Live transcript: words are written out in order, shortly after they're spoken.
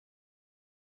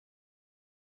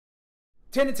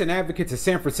Tenants and advocates of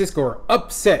San Francisco are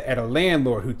upset at a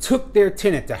landlord who took their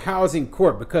tenant to housing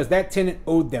court because that tenant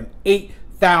owed them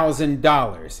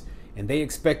 $8,000 and they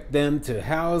expect them to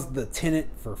house the tenant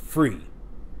for free.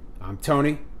 I'm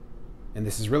Tony, and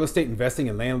this is Real Estate Investing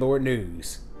and Landlord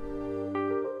News.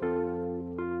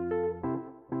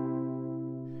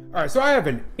 All right, so I have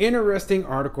an interesting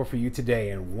article for you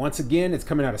today, and once again, it's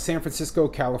coming out of San Francisco,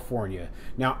 California.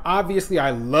 Now, obviously,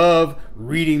 I love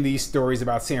reading these stories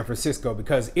about San Francisco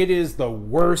because it is the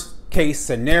worst case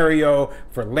scenario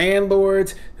for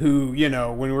landlords who,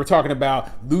 when we're talking about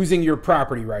losing your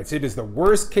property rights, it is the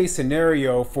worst case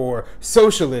scenario for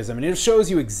socialism, and it shows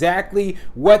you exactly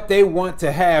what they want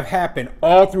to have happen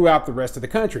all throughout the rest of the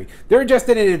country. They're just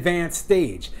at an advanced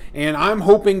stage, and I'm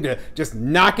hoping to just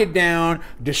knock it down,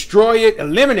 destroy it,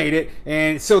 eliminate it,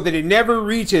 and so that it never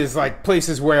reaches like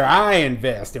places where I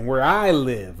invest and where I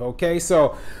live. Okay,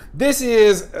 so this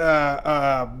is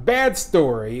a bad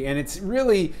story, and it's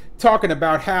really talking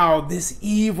about how this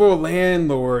evil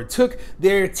landlord took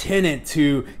their tenant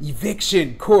to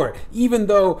eviction court, even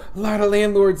though a lot of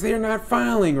landlords, they're not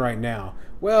filing right now.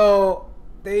 Well,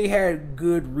 they had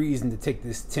good reason to take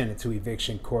this tenant to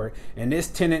eviction court, and this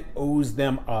tenant owes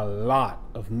them a lot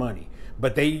of money.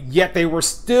 But yet they were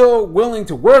still willing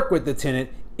to work with the tenant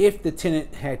if the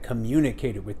tenant had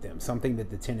communicated with them, something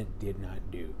that the tenant did not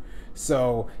do.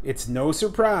 So it's no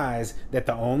surprise that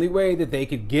the only way that they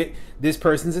could get this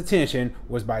person's attention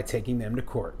was by taking them to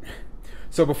court.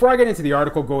 So before I get into the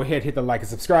article, go ahead, hit the like and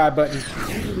subscribe button,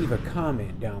 and leave a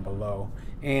comment down below,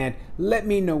 and let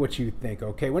me know what you think,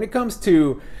 okay? When it comes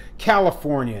to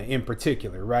California in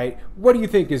particular, right? What do you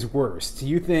think is worse? Do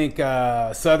you think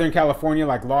Southern California,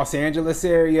 like Los Angeles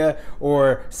area,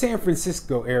 or San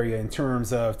Francisco area in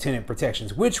terms of tenant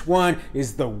protections? Which one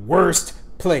is the worst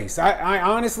place? I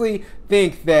honestly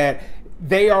think that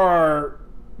they are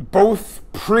both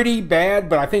pretty bad,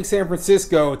 but I think San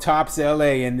Francisco tops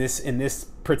LA in this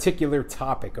particular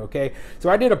topic, okay? So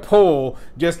I did a poll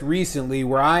just recently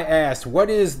where I asked, what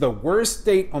is the worst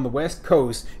state on the West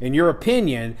Coast, in your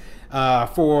opinion,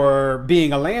 for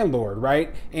being a landlord,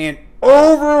 right? And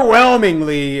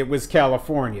overwhelmingly, it was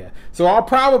California. So I'll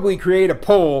probably create a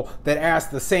poll that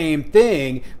asks the same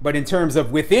thing, but in terms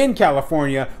of within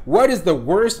California, what is the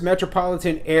worst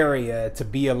metropolitan area to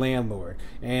be a landlord?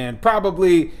 And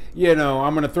probably,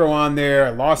 I'm going to throw on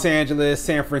there Los Angeles,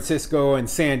 San Francisco, and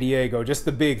San Diego, just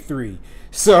the big three.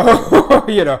 So,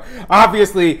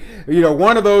 obviously,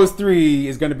 one of those three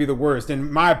is going to be the worst.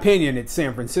 In my opinion, it's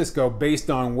San Francisco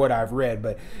based on what I've read.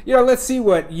 But, let's see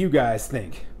what you guys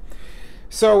think.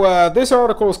 So this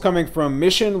article is coming from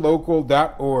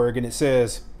missionlocal.org, and it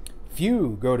says,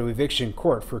 few go to eviction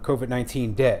court for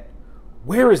COVID-19 debt.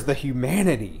 Where is the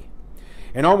humanity?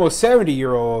 An almost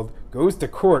 70-year-old goes to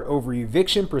court over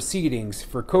eviction proceedings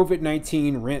for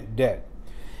COVID-19 rent debt.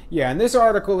 Yeah, in this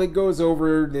article, it goes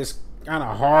over this kind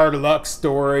of hard luck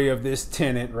story of this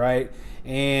tenant, right?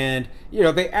 And,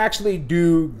 they actually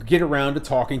do get around to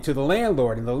talking to the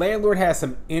landlord, and the landlord has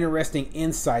some interesting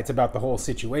insights about the whole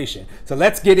situation. So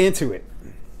let's get into it.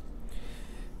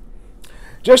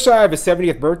 Just shy of his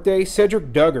 70th birthday,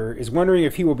 Cedric Duggar is wondering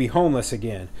if he will be homeless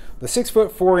again. The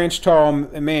 6'4" tall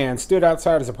man stood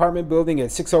outside his apartment building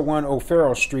at 601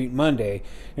 O'Farrell Street Monday,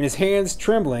 and his hands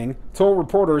trembling told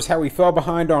reporters how he fell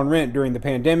behind on rent during the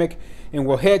pandemic and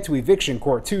will head to eviction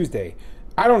court Tuesday.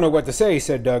 I don't know what to say,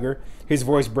 said Duggar, his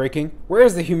voice breaking. Where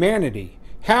is the humanity?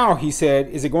 How, he said,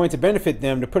 is it going to benefit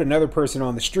them to put another person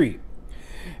on the street?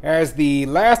 As the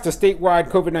last of statewide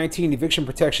COVID-19 eviction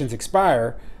protections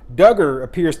expire, Duggar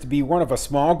appears to be one of a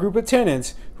small group of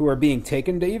tenants who are being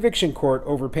taken to eviction court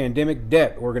over pandemic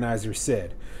debt, organizers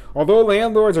said. Although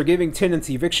landlords are giving tenants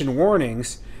eviction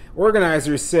warnings,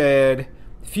 organizers said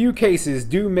few cases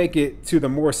do make it to the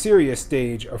more serious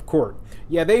stage of court.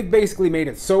 Yeah, they've basically made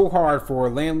it so hard for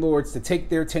landlords to take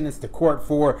their tenants to court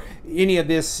for any of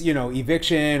this,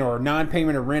 eviction or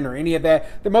non-payment of rent or any of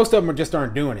that most of them just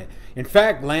aren't doing it. In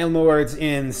fact, landlords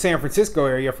in San Francisco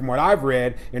area, from what I've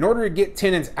read, in order to get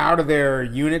tenants out of their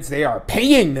units, they are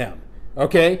paying them.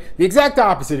 Okay, the exact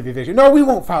opposite of eviction. No, we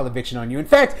won't file eviction on you. In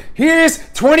fact, here's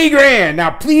 20 grand.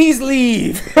 Now please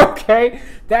leave. Okay,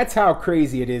 that's how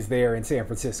crazy it is there in San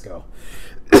Francisco.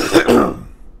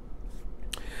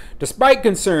 Despite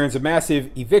concerns of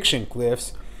massive eviction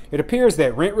cliffs, it appears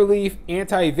that rent relief,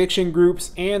 anti-eviction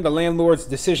groups, and the landlord's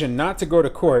decision not to go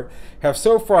to court have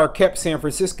so far kept San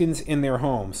Franciscans in their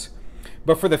homes.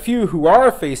 But for the few who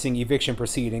are facing eviction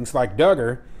proceedings, like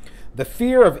Duggar, the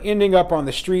fear of ending up on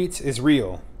the streets is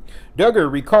real.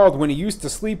 Duggar recalled when he used to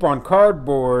sleep on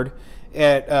cardboard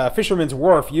at Fisherman's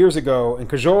Wharf years ago and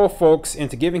cajole folks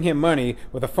into giving him money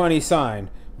with a funny sign,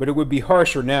 but it would be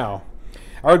harsher now.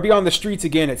 I would be on the streets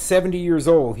again at 70 years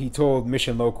old, he told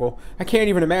Mission Local. I can't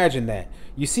even imagine that.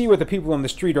 You see what the people on the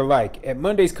street are like. At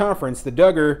Monday's conference, the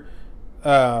Duggar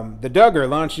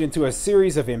launched into a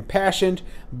series of impassioned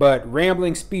but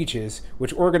rambling speeches,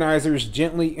 which organizers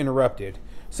gently interrupted.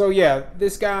 So yeah,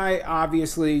 this guy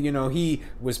obviously, he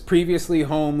was previously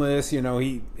homeless.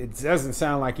 It doesn't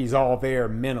sound like he's all there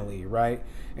mentally, right?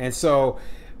 And so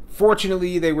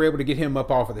fortunately, they were able to get him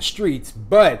up off of the streets,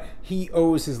 but he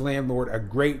owes his landlord a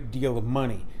great deal of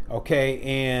money, okay?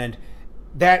 And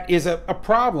that is a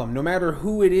problem, no matter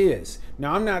who it is.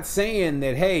 Now, I'm not saying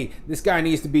that, hey, this guy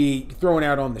needs to be thrown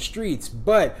out on the streets,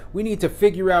 but we need to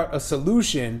figure out a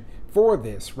solution for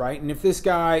this, right? And if this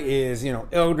guy is,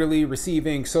 elderly,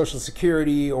 receiving Social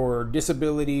Security or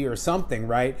disability or something,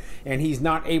 right, and he's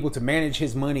not able to manage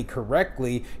his money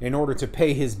correctly in order to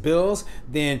pay his bills,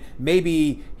 then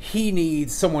maybe he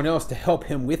needs someone else to help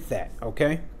him with that,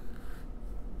 okay?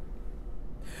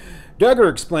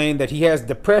 Duggar explained that he has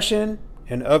depression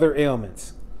and other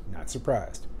ailments. Not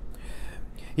surprised.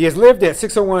 He has lived at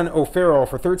 601 O'Farrell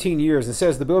for 13 years and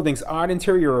says the building's odd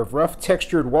interior of rough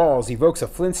textured walls evokes a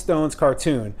Flintstones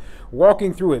cartoon.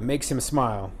 Walking through it makes him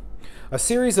smile. A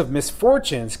series of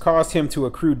misfortunes caused him to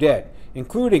accrue debt,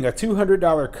 including a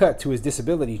 $200 cut to his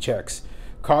disability checks,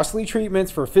 costly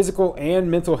treatments for physical and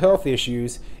mental health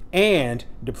issues, and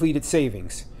depleted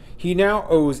savings. He now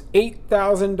owes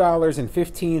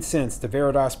 $8,000.15 to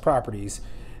Veritas Properties,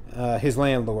 his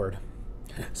landlord.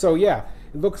 So yeah,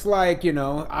 it looks like,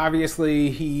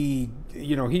 obviously he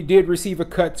did receive a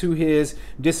cut to his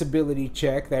disability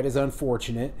check. That is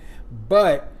unfortunate.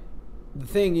 But the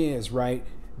thing is, right,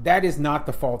 that is not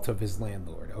the fault of his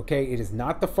landlord, okay? It is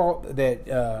not the fault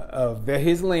that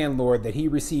his landlord that he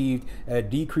received a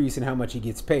decrease in how much he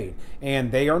gets paid.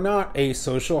 And they are not a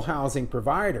social housing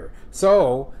provider.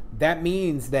 So that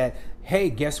means that, hey,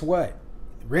 guess what?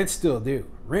 Rent's still due.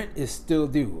 Rent is still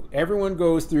due. Everyone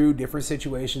goes through different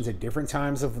situations at different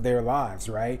times of their lives,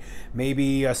 right?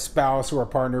 Maybe a spouse or a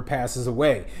partner passes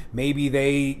away. Maybe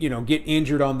they, get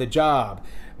injured on the job.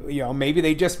 Maybe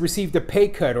they just received a pay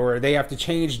cut or they have to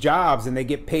change jobs and they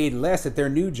get paid less at their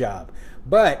new job.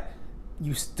 But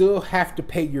you still have to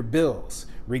pay your bills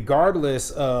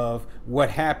regardless of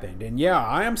what happened. And yeah,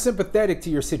 I am sympathetic to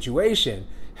your situation.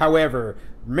 However,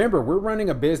 remember, we're running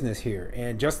a business here.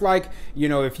 And just like,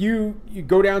 if you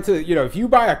go down to, if you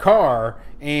buy a car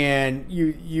and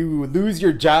you lose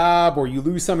your job or you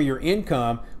lose some of your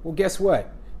income, well, guess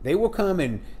what? They will come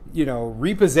and,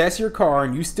 repossess your car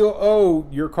and you still owe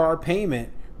your car payment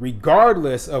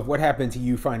regardless of what happened to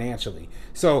you financially.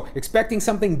 So expecting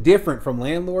something different from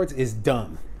landlords is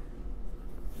dumb.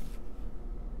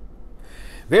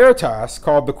 Veritas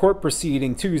called the court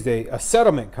proceeding Tuesday a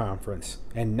settlement conference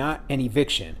and not an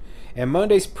eviction, and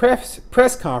Monday's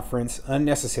press conference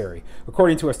unnecessary,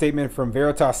 according to a statement from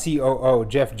Veritas COO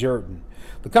Jeff Jordan.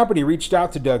 The company reached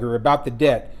out to Duggar about the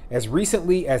debt as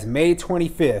recently as May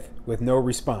 25th with no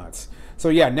response. So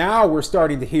yeah, now we're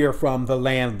starting to hear from the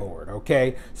landlord,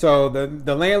 okay? So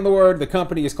the landlord, the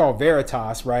company is called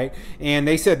Veritas, right? And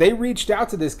they said they reached out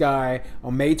to this guy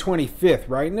on May 25th,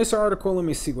 right? In this article, let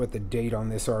me see what the date on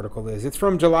this article is. It's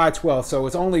from July 12th, so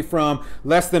it's only from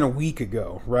less than a week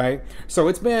ago, right? So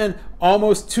it's been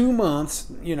almost 2 months.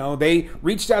 They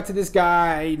reached out to this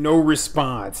guy, no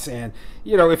response. And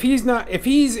if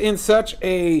he's in such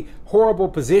a horrible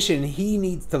position, he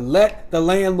needs to let the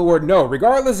landlord know,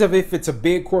 regardless of if it's a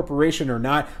big corporation or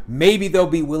not. Maybe they'll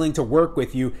be willing to work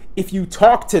with you if you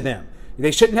talk to them.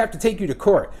 They shouldn't have to take you to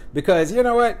court, because you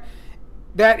know what?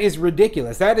 That is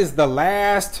ridiculous. That is the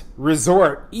last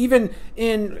resort, even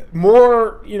in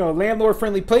more,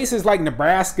 landlord-friendly places like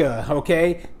Nebraska,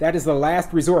 okay? That is the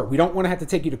last resort. We don't want to have to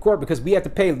take you to court because we have to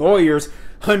pay lawyers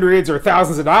hundreds or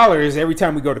thousands of dollars every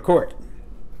time we go to court.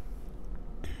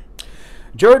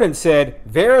 Jordan said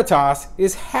Veritas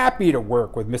is happy to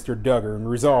work with Mr. Duggar and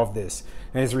resolve this,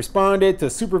 and has responded to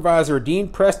Supervisor Dean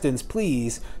Preston's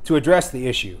pleas to address the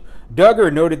issue.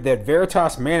 Duggar noted that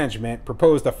Veritas management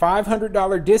proposed a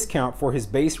 $500 discount for his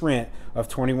base rent of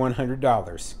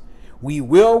 $2,100. We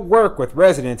will work with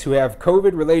residents who have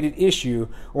COVID-related issue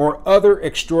or other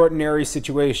extraordinary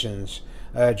situations,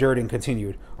 Jordan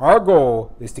continued. Our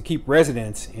goal is to keep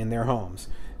residents in their homes.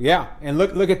 Yeah, and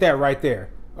look at that right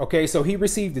there. Okay, so he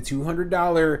received a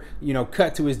 $200,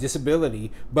 cut to his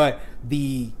disability, but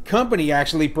the company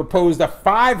actually proposed a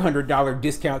 $500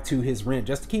 discount to his rent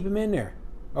just to keep him in there.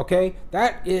 Okay,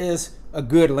 that is a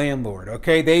good landlord.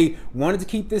 Okay, they wanted to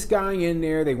keep this guy in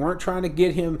there. They weren't trying to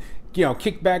get him,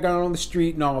 kicked back out on the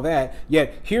street and all that.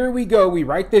 Yet here we go. We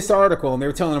write this article and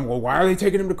they're telling him, well, why are they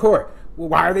taking him to court? Well,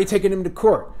 why are they taking him to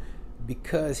court?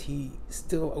 Because he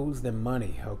still owes them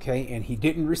money, okay? And he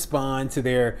didn't respond to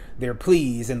their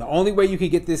pleas. And the only way you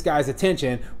could get this guy's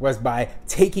attention was by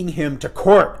taking him to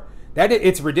court.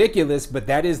 It's ridiculous, but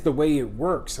that is the way it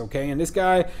works, okay? And this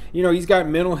guy, he's got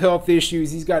mental health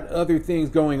issues. He's got other things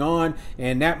going on,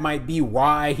 and that might be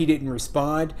why he didn't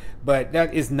respond. But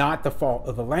that is not the fault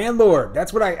of the landlord.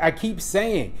 That's what I keep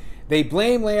saying. They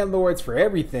blame landlords for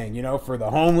everything, for the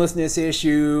homelessness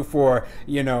issue, for,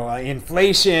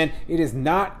 inflation. It is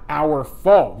not our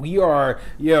fault. We are,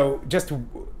 just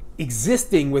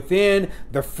existing within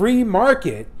the free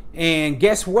market. And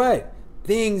guess what?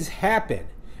 Things happen.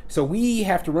 So we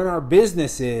have to run our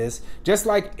businesses just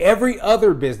like every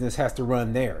other business has to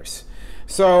run theirs.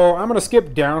 So I'm going to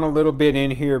skip down a little bit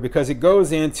in here because it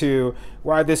goes into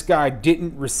why this guy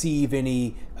didn't receive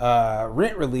any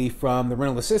rent relief from the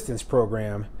rental assistance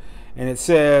program. And it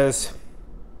says,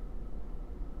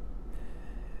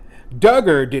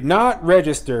 Duggar did not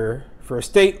register for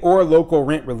state or local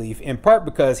rent relief, in part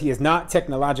because he is not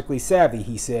technologically savvy,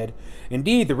 he said.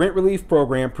 Indeed, the rent relief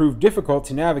program proved difficult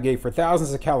to navigate for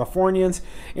thousands of Californians,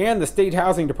 and the state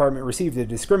housing department received a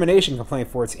discrimination complaint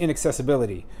for its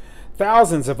inaccessibility.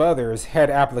 Thousands of others had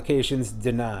applications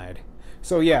denied.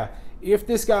 So yeah, if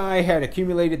this guy had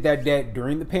accumulated that debt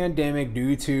during the pandemic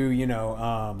due to,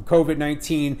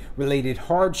 COVID-19 related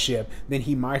hardship, then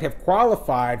he might have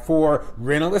qualified for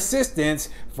rental assistance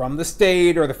from the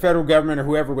state or the federal government or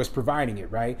whoever was providing it,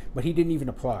 right? But he didn't even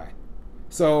apply.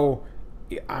 So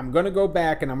I'm going to go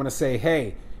back and I'm going to say,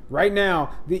 hey, right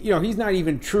now, he's not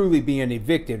even truly being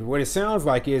evicted. What it sounds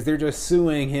like is they're just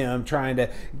suing him, trying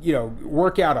to,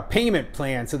 work out a payment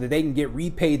plan so that they can get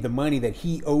repaid the money that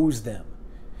he owes them.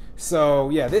 So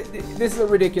yeah, this is a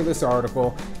ridiculous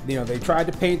article. They tried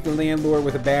to paint the landlord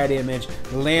with a bad image.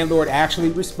 The landlord actually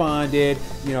responded,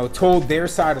 told their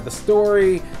side of the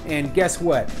story. And guess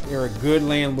what? They're a good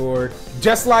landlord,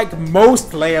 just like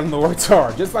most landlords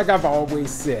are, just like I've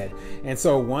always said. And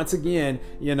so once again,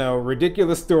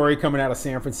 ridiculous story coming out of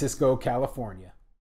San Francisco, California.